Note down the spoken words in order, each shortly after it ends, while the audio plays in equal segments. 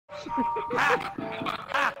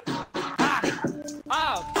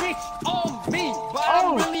Bitch on me, but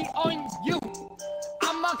I'm really on you.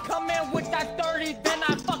 I'ma come in with that 30, then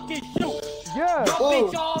I fucking shoot. Yeah. Yo,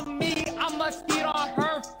 bitch on me, I'ma skid on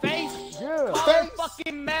her face. Yeah. Call her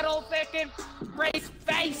fucking metal fucking race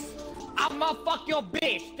face. I'ma fuck your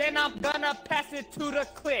bitch, then I'm gonna pass it to the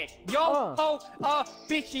click. Yo,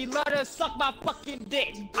 bitch, she love to suck my fucking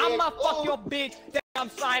dick. I'ma fuck your bitch, then I'm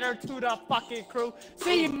sign her to the fucking crew.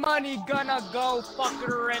 See money gonna go fuck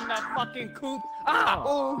her in the fucking coop.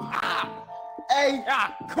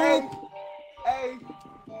 Coop. Hey,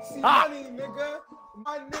 see money, nigga.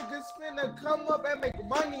 My niggas finna come up and make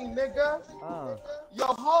money, nigga. Yo,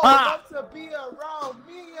 ho, love to be around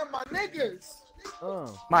me and my niggas.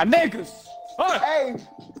 My niggas. Hey,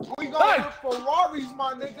 we gonna do Ferraris,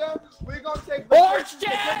 my nigga. We gonna take Orange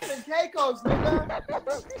vacations to Caicos, nigga.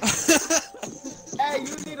 Hey,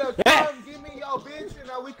 you need to come give me your bitch, and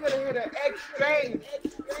we coulda hit an exchange.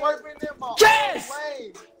 Swerving in my own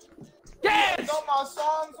lane. Yes! You know my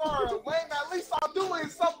songs are lame. At least I'm doing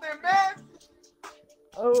something, man.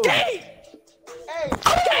 Hey,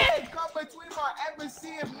 come between my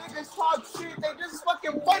embassy. If niggas talk shit, they just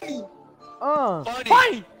fucking funny.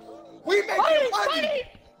 Funny. We making money.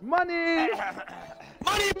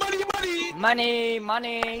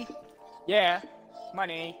 Money. Yeah,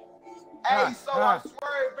 money. Hey, so I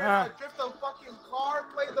swear, man, I drift a fucking car,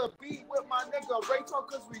 play the beat with my nigga Rachel,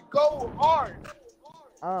 cause we go hard.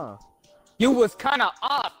 You was kinda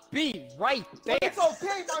offbeat right there. But it's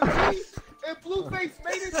okay, my G. If Blueface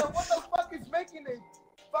made it, then what the fuck is making it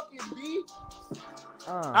fucking beat?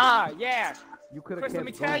 Yeah. You could have Chris, let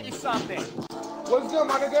me tell you something. What's good,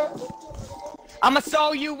 my nigga? I'ma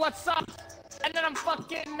show you what's up, and then I'm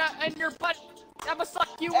fucking in your butt. I'ma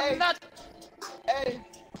suck you in the nut. Hey.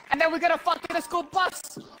 And then we're gonna fuck in a school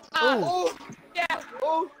bus. Yeah.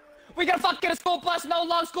 We gonna fuck in a school bus, no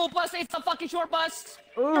long school bus, it's a fucking short bus.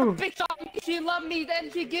 Her bitch on me, she love me, then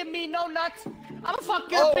she give me no nuts. I'ma fuck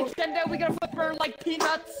your bitch, and then we gonna flip her like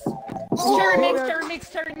peanuts. Cherry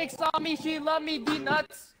mix on me, she love me, be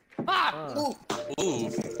nuts.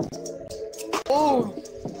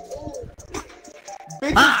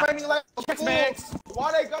 Bitches training like a fool.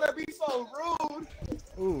 Why they gotta be so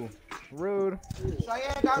rude? Rude.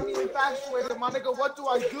 Cheyenne got me infatuated, my nigga. What do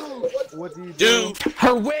I do? What do you do?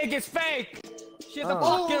 Her wig is fake. She's a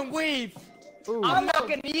fucking weave. I'm not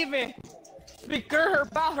gonna even speak to her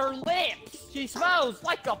about her lips. She smells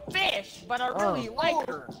like a fish, but I really like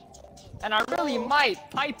her. And I really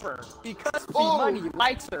might pipe her because money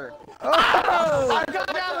likes her. I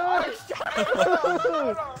got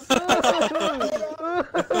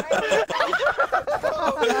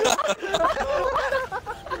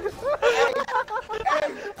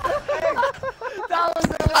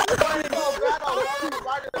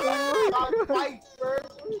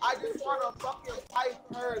I just wanna fucking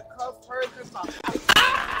pipe her, cuff her, just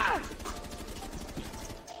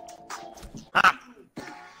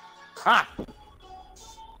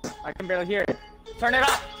I can barely hear it. Turn it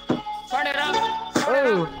up! Turn it up! Turn it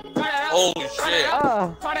up! Turn it up! Oh shit! Turn it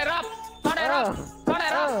up! Turn it up! Turn it up! Turn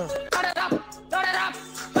it up! Turn it up! Turn it up!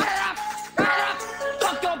 Turn it up!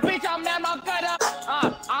 Fuck your bitch, I'm never gonna.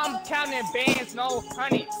 I'm counting bands, no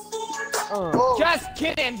honeys. Just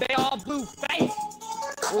kidding, they all blue face.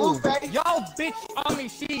 Yo, bitch on me,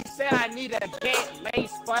 she said I need to get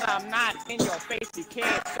laced, but I'm not in your face, you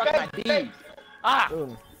can't suck my D.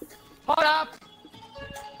 Hold up.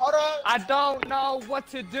 Hold up. I don't know what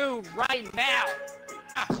to do right now.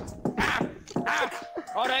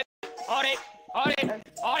 Hold it. Hold it. Hold it.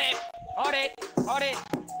 Hold it. Hold it. Hold it.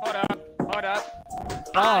 Hold up. Hold up.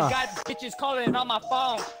 I got bitches calling on my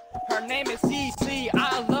phone. Her name is CC.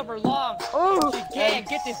 I love her long. She can't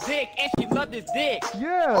get this dick, and she love this dick.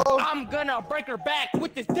 Yeah. I'm gonna break her back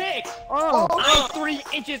with this dick. I'm 3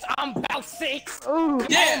 inches. I'm about 6.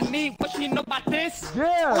 Yeah. Me, what she know about this?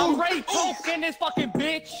 Yeah. I'm ready talking this fucking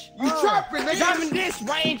bitch. You trapping, nigga? Driving this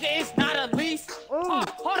range is not a lease. Hold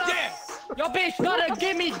up. Yeah. Yo, bitch, gotta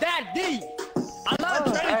give me that D. I love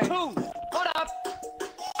trading too. Hold up.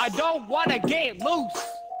 I don't wanna get loose,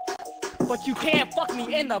 but you can't fuck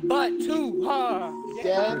me in the butt too, huh?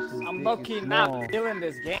 Yeah. I'm low-key not feeling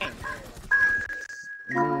this game.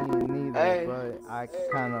 Me neither, but I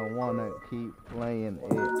kind of want to keep playing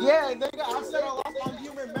it. Yeah, nigga, I said a lot on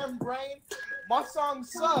Human Membrane. My song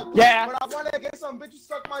sucks. Yeah. But I want to get some bitches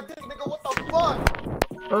suck my dick, nigga. What the fuck?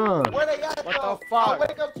 Where they at, what though? the fuck? I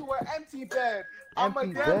wake up to an empty bed. I'm a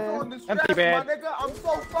damn on the stress, Empty bed. my nigga. I'm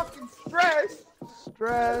so fucking stressed.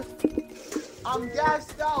 I'm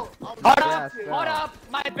gassed out. Hold up,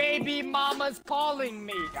 my baby mama's calling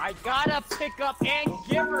me. I gotta pick up and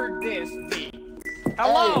give her this beat.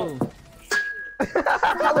 Hello.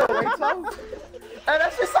 Hello, Rachel. Hey,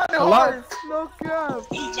 that shit sounded hard. Look up.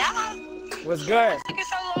 What's good? Took you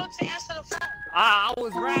so long to answer the phone. I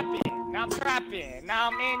was rapping. Now I'm trapping. Now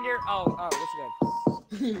I'm in your. Oh, what's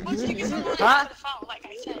good? What took you so long to Huh? answer the phone, like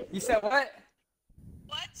I said? You said what?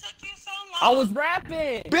 What took you so long? I was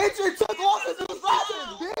rapping. Bitch, it took long because it was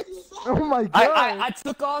rapping, bitch. Oh my god. I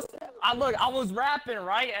took off. I was rapping,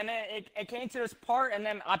 right? And then it came to this part, and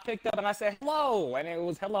then I picked up and I said hello, and it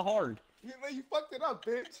was hella hard. You fucked it up,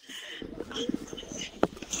 bitch.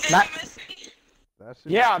 Did Not- you miss me? That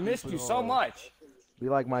shit Yeah, I was missed super you so hard. much. Be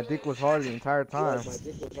like my dick was hard the entire time.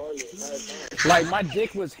 Like my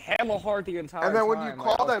dick was hella hard the entire time. And then when you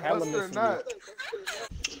call like, that I was Buster hella a nut.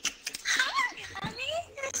 Hi, honey.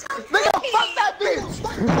 You're so Nigga, pretty. fuck that bitch!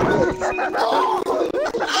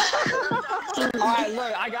 Alright,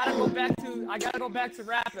 look, I gotta go back to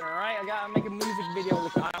rapping, alright? I gotta make a music video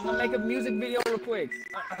I'm gonna make a music video real quick.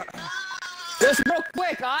 Just real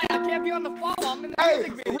quick, alright? I can't be on the phone, I'm in the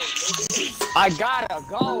music video. I gotta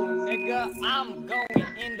go, nigga. I'm going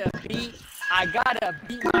in the beat. I gotta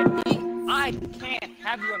beat my beat. I can't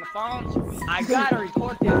have you on the phone. I gotta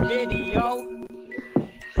record this video.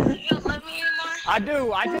 You don't love me anymore? I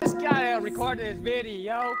do. I just gotta record this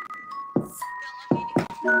video.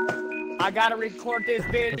 I gotta record this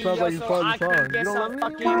video sounds like you so called I the can song. get You don't some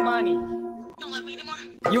love me fucking money. You don't love me anymore?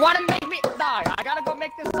 You wanna make me? Nah, I gotta go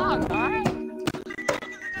make this song, alright?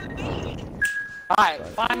 Alright,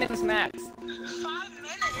 5 minutes max. 5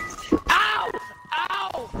 minutes. Ow!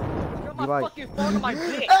 Ow! Put my like- fucking phone on my dick.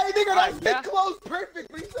 Hey, nigga, that Alright, shit yeah? closed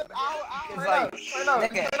perfectly. He said, ow, ow. It's Turn like, up, turn up,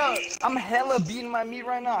 nigga, turn up. I'm hella beating my meat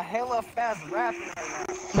right now, hella fast rapping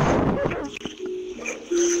right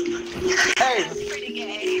Hey, Pretty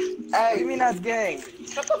gay. now. What do you mean that's gay?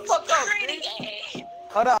 shut the fuck up. Pretty gay.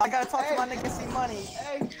 Hold up, I gotta talk Hey. to my nigga C Money.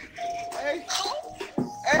 Hey, hey, Who?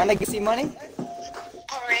 My nigga C Money?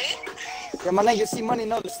 Alright. Yeah, my nigga C Money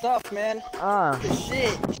know the stuff, man. The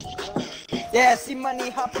shit. Yeah, C Money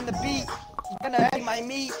hop in the beat. Gonna beat my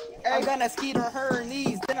meat. I'm gonna skeet on her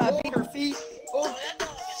knees, then I beat her feet. Oh, That dog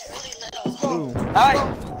is really little. Ooh.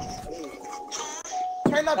 Alright.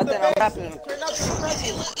 turn up the Nothing, I'm bass. rapping. Turn up the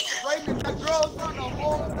pressure. Raymond, that girl's on the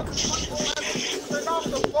whole. Turn off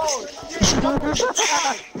the phone.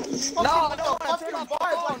 No, I don't wanna fucking turn off the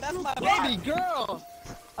vibe, phone. like, That's my vibe. baby girl.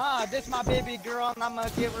 This my baby girl, and I'ma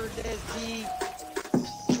give her this beat.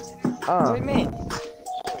 What do you mean?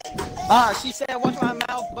 She said watch my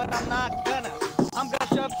mouth, but I'm not gonna. I'm gonna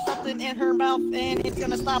shove something in her mouth, and it's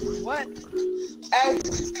gonna stop her. What? Hey,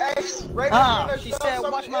 Raymond, She said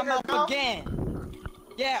watch my mouth again.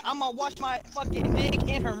 Yeah, I'ma wash my fucking dick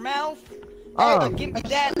in her mouth. Give me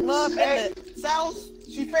that love in the south.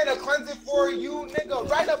 She finna cleanse it for you, nigga,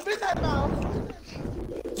 right up in that mouth.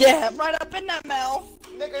 Yeah, right up in that mouth.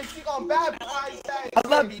 Nigga, she gon' baptize that. I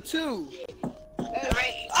love you too.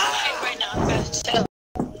 Right. Right now, I'm gonna chill.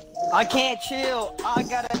 I can't chill. I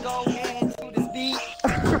gotta go into this beat.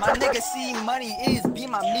 My nigga C Money is be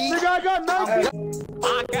my meat. Nigga, I got nothing.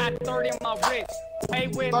 I got 30 on my wrist. Stay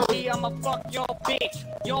with me, I'ma fuck your bitch.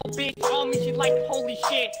 Your bitch on me, she like holy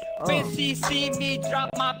shit. When she see me drop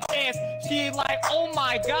my pants, she like, oh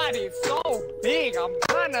my god, it's so big. I'm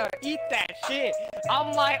gonna eat that shit.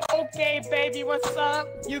 I'm like, okay, baby, what's up?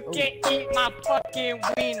 You can eat my fucking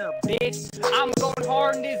wiener, bitch. I'm going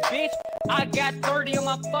hard in this bitch. I got 30 on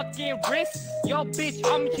my fucking wrist. Your bitch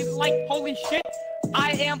on me, she's like, holy shit.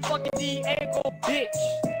 I am fucking Diego, bitch.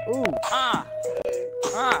 Ooh.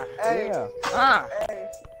 Hey, Yeah.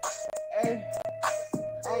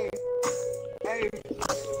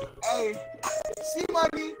 hey. See,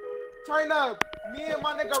 money, turn up. Me and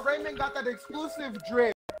my nigga Raymond got that exclusive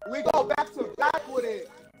drip. We go back to back with it.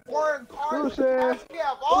 Foreign cars, we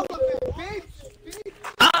have all of it, bitch.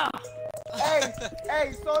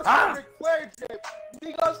 Hey, so it's a Ric Flair drip.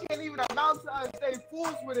 Migos can't even amount to us. They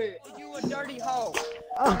fools with it. You a dirty hoe.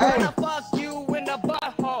 I'm gonna fuck you in the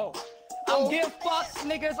butthole. I don't give fucks,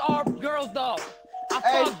 niggas or girls though. I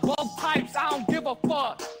fuck both types, I don't give a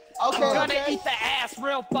fuck. I'm gonna eat the ass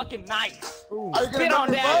real fucking nice. Are you gonna Spit on rub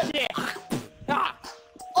her that butt? shit.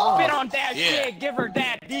 Spit on that shit, give her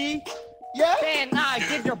that D. Yeah? Then I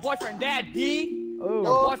give your boyfriend that D.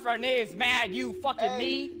 Your boyfriend is mad you fucking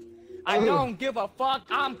me. I don't give a fuck,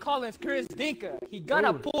 I'm calling Chris Dinka. He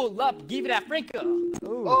gonna pull up, give you that frinka.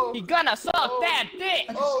 He gonna suck that dick.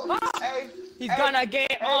 He's gonna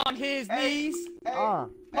get on his knees.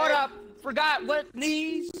 Hold up, forgot what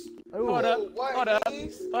knees? Hold up. What? Hold up.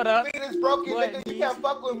 These? Hold up. Niggas broken, What? nigga. You can't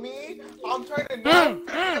fuck with me. I'm turning down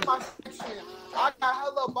in my section. I got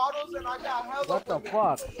hella bottles and I got hella What the women.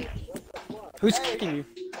 fuck? Who's Hey. kicking you?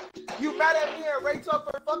 You mad at me and Rachel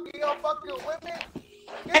for fucking your fucking women?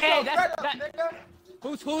 Get Hey, your that's- bread up, that- nigga.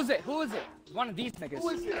 Who's it? Who is it? One of these niggas. Who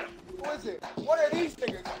is it? Who is it? What are these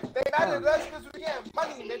niggas? They mad at us because we get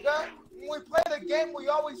money, nigga. When we play the game, we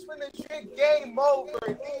always finish shit game over.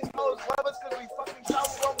 These hoes love us because we fucking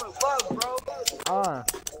travel with love, bro.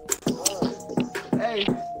 Hey.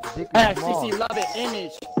 Dick is CC small. love it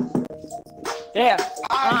image. Yeah.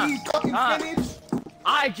 I eat fucking spinach.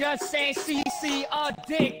 I just sent CC a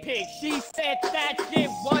dick pic. She said that shit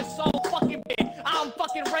was so fucking big. I'm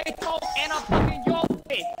fucking Rachel and I'm fucking your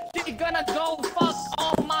bitch. She gonna go fuck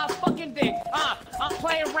on my fucking dick. I'm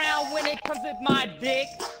playing around when it comes with my dick.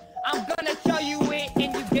 I'm gonna show you it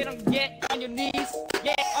and you get on your knees.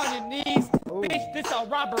 Get on your knees. Ooh. Bitch, this a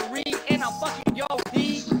robbery and I'm fucking your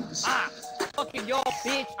D. Fucking your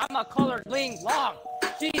bitch. I'm a color Ling Long.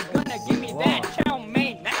 She's gonna give me that chow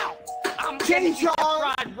mein now. I'm King getting that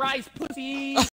Chong. fried rice pussy.